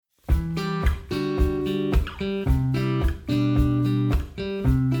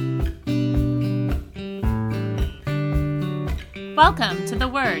Welcome to The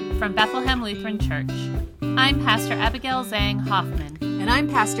Word from Bethlehem Lutheran Church. I'm Pastor Abigail Zhang Hoffman. And I'm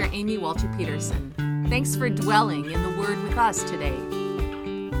Pastor Amy Walter Peterson. Thanks for dwelling in the Word with us today.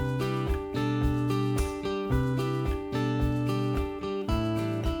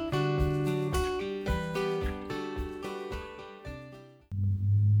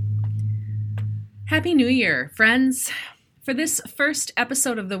 Happy New Year, friends. For this first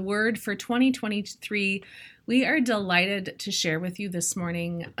episode of The Word for 2023, we are delighted to share with you this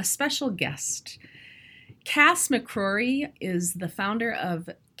morning a special guest. Cass McCrory is the founder of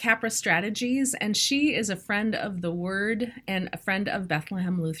Capra Strategies, and she is a friend of The Word and a friend of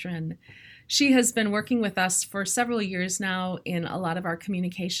Bethlehem Lutheran. She has been working with us for several years now in a lot of our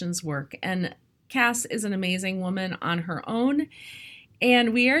communications work, and Cass is an amazing woman on her own,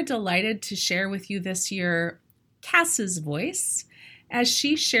 and we are delighted to share with you this year Cass's voice as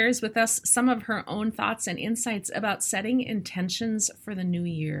she shares with us some of her own thoughts and insights about setting intentions for the new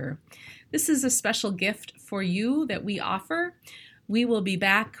year. This is a special gift for you that we offer. We will be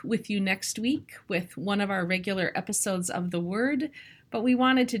back with you next week with one of our regular episodes of The Word, but we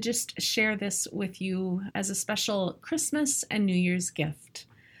wanted to just share this with you as a special Christmas and New Year's gift.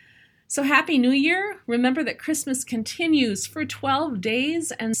 So Happy New Year. Remember that Christmas continues for 12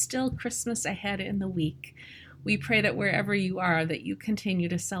 days and still Christmas ahead in the week. We pray that wherever you are, that you continue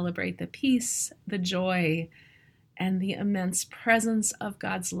to celebrate the peace, the joy, and the immense presence of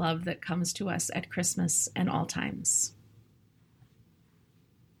God's love that comes to us at Christmas and all times.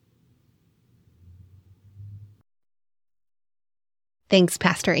 Thanks,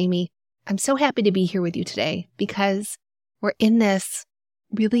 Pastor Amy. I'm so happy to be here with you today because we're in this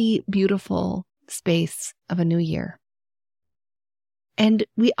really beautiful space of a new year. And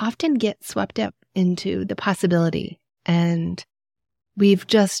we often get swept up into the possibility, and we've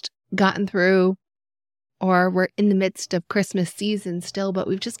just gotten through, or we're in the midst of Christmas season still, but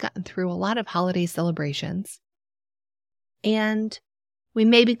we've just gotten through a lot of holiday celebrations. And we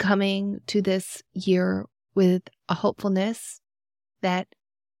may be coming to this year with a hopefulness that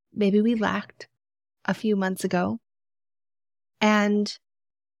maybe we lacked a few months ago. And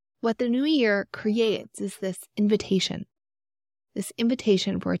what the new year creates is this invitation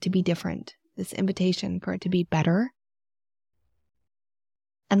for it to be different, this invitation for it to be better.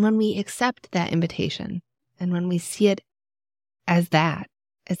 And when we accept that invitation, and when we see it as that,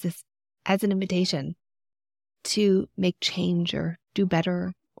 as an invitation to make change or do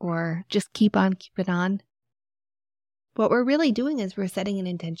better or just keep it on, what we're really doing is we're setting an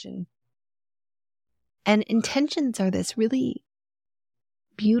intention. And intentions are this really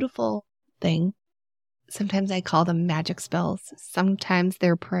beautiful thing. Sometimes I call them magic spells. Sometimes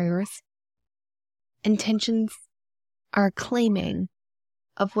they're prayers. Intentions are a claiming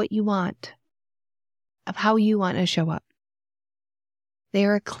of what you want, of how you want to show up. They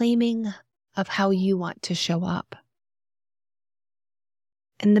are a claiming of how you want to show up.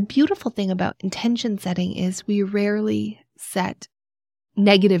 And the beautiful thing about intention setting is we rarely set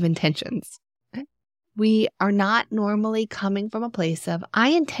negative intentions. We are not normally coming from a place of, I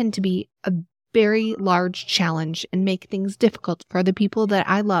intend to be a very large challenge and make things difficult for the people that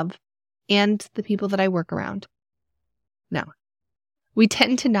I love and the people that I work around. No, we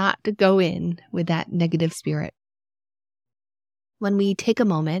tend to not go in with that negative spirit. When we take a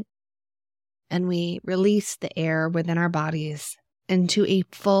moment and we release the air within our bodies into a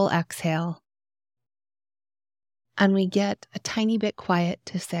full exhale, and we get a tiny bit quiet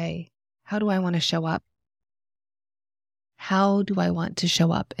to say, how do I want to show up? How do I want to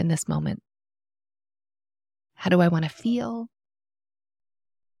show up in this moment? How do I want to feel?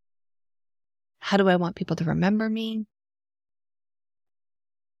 How do I want people to remember me?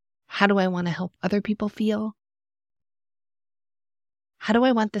 How do I want to help other people feel? How do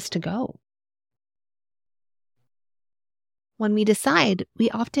I want this to go? When we decide, we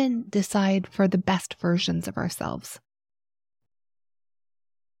often decide for the best versions of ourselves.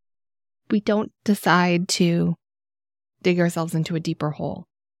 We don't decide to dig ourselves into a deeper hole.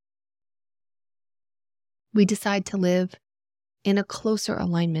 We decide to live in a closer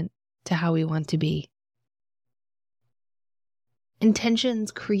alignment to how we want to be.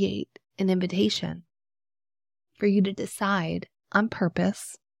 Intentions create an invitation for you to decide on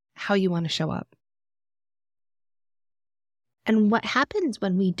purpose how you want to show up. And what happens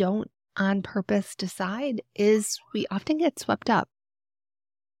when we don't on purpose decide is we often get swept up.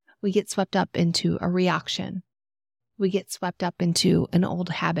 We get swept up into a reaction. We get swept up into an old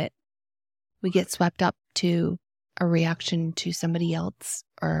habit. We get swept up to a reaction to somebody else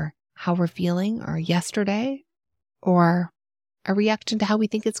or how we're feeling or yesterday or a reaction to how we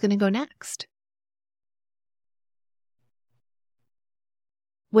think it's going to go next.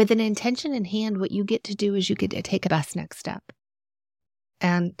 with an intention in hand, what you get to do is you get to take a best next step.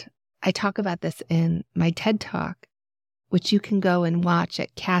 And I talk about this in my TED Talk, which you can go and watch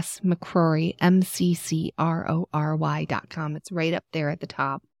at Cass McCrory, MCCRORY.com. It's right up there at the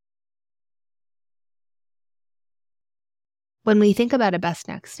top. When we think about a best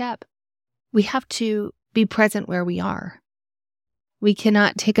next step, we have to be present where we are. We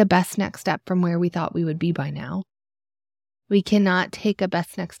cannot take a best next step from where we thought we would be by now. We cannot take a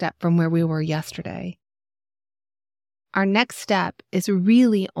best next step from where we were yesterday. Our next step is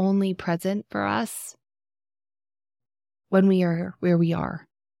really only present for us when we are where we are.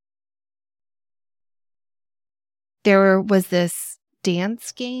 There was this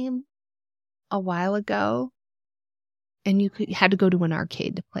dance game a while ago, and you had to go to an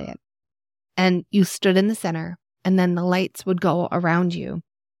arcade to play it. And you stood in the center, and then the lights would go around you.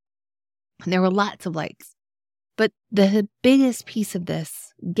 And there were lots of lights. But the biggest piece of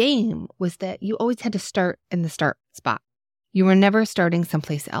this game was that you always had to start in the start spot. You were never starting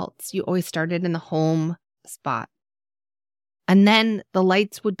someplace else. You always started in the home spot. And then the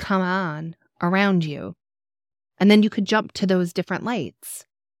lights would come on around you. And then you could jump to those different lights.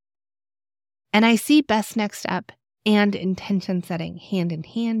 And I see best next step and intention setting hand in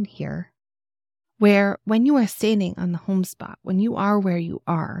hand here, where when you are standing on the home spot, when you are where you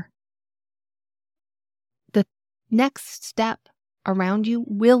are, the next step around you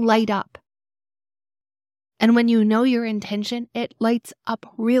will light up. And when you know your intention, it lights up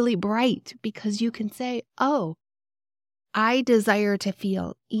really bright because you can say, oh, I desire to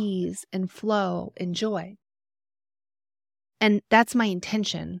feel ease and flow and joy. And that's my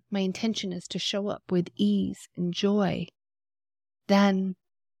intention. My intention is to show up with ease and joy. Then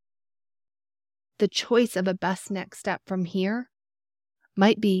the choice of a best next step from here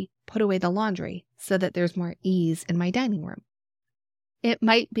might be put away the laundry so that there's more ease in my dining room. It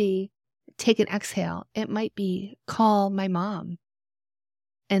might be take an exhale. It might be call my mom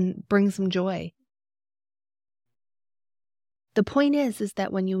and bring some joy. The point is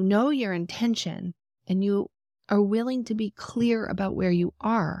that when you know your intention and you are willing to be clear about where you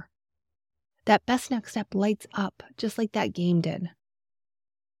are, that best next step lights up just like that game did.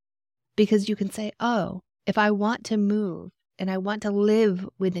 Because you can say, oh, if I want to move and I want to live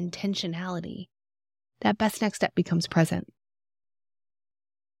with intentionality, that best next step becomes present.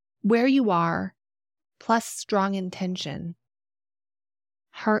 Where you are, plus strong intention,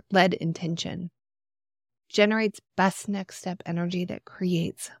 heart-led intention, generates best next step energy that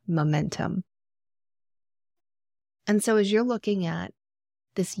creates momentum. And so as you're looking at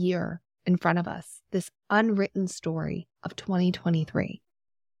this year in front of us, this unwritten story of 2023,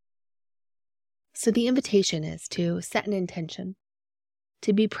 so the invitation is to set an intention,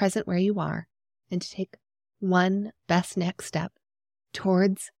 to be present where you are, and to take one best next step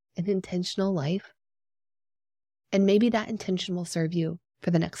towards an intentional life. And maybe that intention will serve you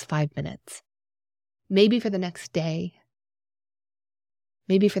for the next 5 minutes, maybe for the next day,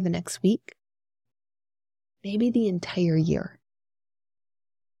 maybe for the next week, maybe the entire year.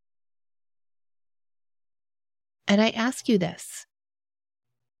 And I ask you this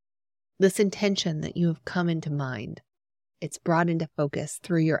intention that you have come into mind, it's brought into focus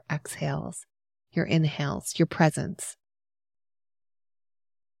through your exhales, your inhales, your presence.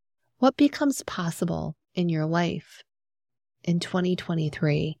 What becomes possible in your life in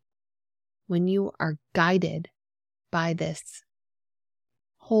 2023 when you are guided by this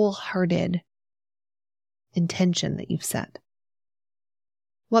wholehearted intention that you've set?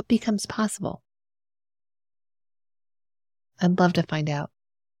 What becomes possible? I'd love to find out.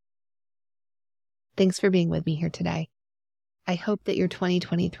 Thanks for being with me here today. I hope that your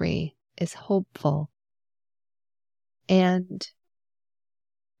 2023 is hopeful and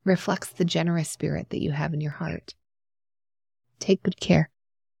reflects the generous spirit that you have in your heart. Take good care.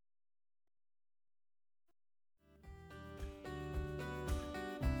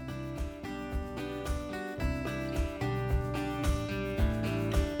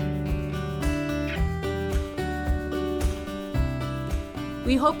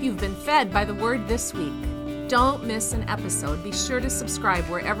 We hope you've been fed by the word this week. Don't miss an episode. Be sure to subscribe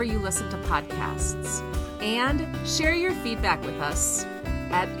wherever you listen to podcasts. And share your feedback with us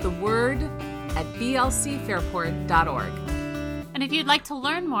at theword@blcfairport.org. And if you'd like to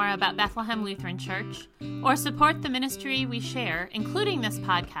learn more about Bethlehem Lutheran Church or support the ministry we share, including this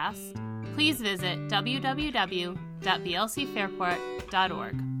podcast, please visit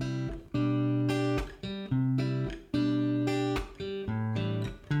www.blcfairport.org.